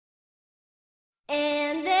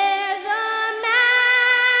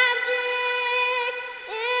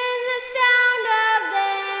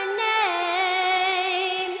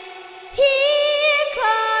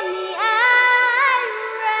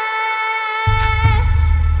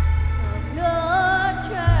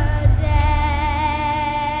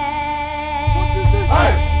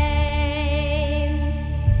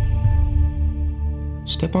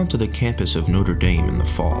Step onto the campus of Notre Dame in the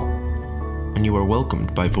fall, and you are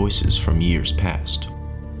welcomed by voices from years past,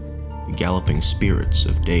 the galloping spirits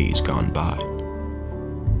of days gone by.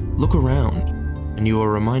 Look around, and you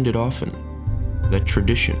are reminded often that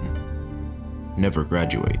tradition never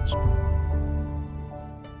graduates.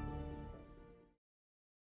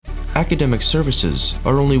 Academic services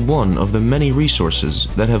are only one of the many resources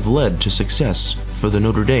that have led to success for the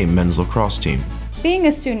Notre Dame men's lacrosse team. Being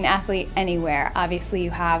a student athlete anywhere, obviously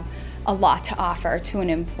you have a lot to offer to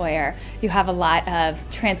an employer. You have a lot of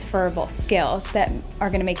transferable skills that are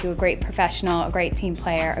going to make you a great professional, a great team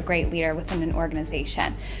player, a great leader within an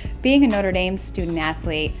organization. Being a Notre Dame student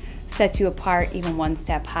athlete sets you apart even one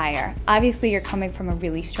step higher. Obviously you're coming from a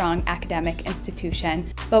really strong academic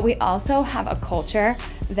institution, but we also have a culture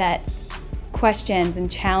that questions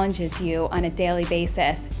and challenges you on a daily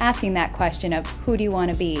basis, asking that question of who do you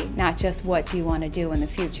want to be, not just what do you want to do in the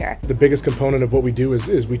future. The biggest component of what we do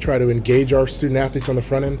is we try to engage our student athletes on the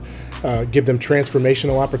front end, give them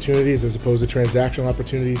transformational opportunities as opposed to transactional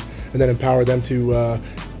opportunities, and then empower them to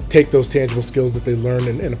take those tangible skills that they learn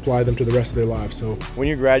and apply them to the rest of their lives. So when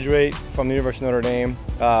you graduate from the University of Notre Dame,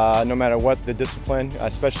 no matter what the discipline,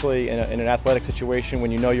 especially in an athletic situation,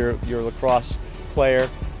 when you know you're a lacrosse player,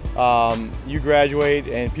 you graduate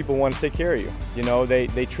and people want to take care of you. You know,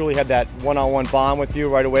 they truly have that one-on-one bond with you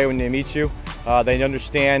right away when they meet you. They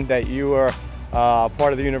understand that you are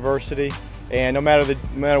part of the university, and no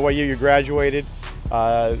matter what year you graduated,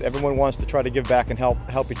 everyone wants to try to give back and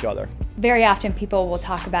help each other. Very often people will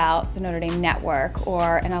talk about the Notre Dame Network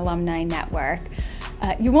or an alumni network.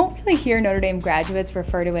 You won't really hear Notre Dame graduates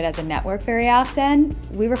refer to it as a network very often.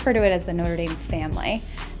 We refer to it as the Notre Dame family.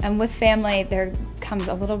 And with family, there comes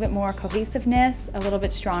a little bit more cohesiveness, a little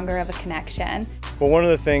bit stronger of a connection. Well, one of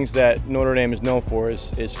the things that Notre Dame is known for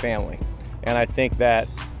is family. And I think that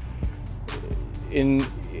in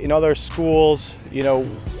other schools, you know,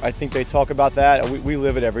 I think they talk about that. We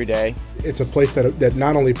live it every day. It's a place that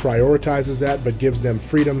not only prioritizes that, but gives them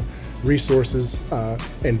freedom, resources,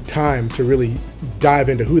 and time to really dive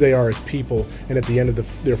into who they are as people, and at the end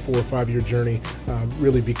of their 4 or 5 year journey,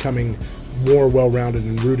 really becoming more well-rounded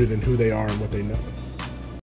and rooted in who they are and what they know.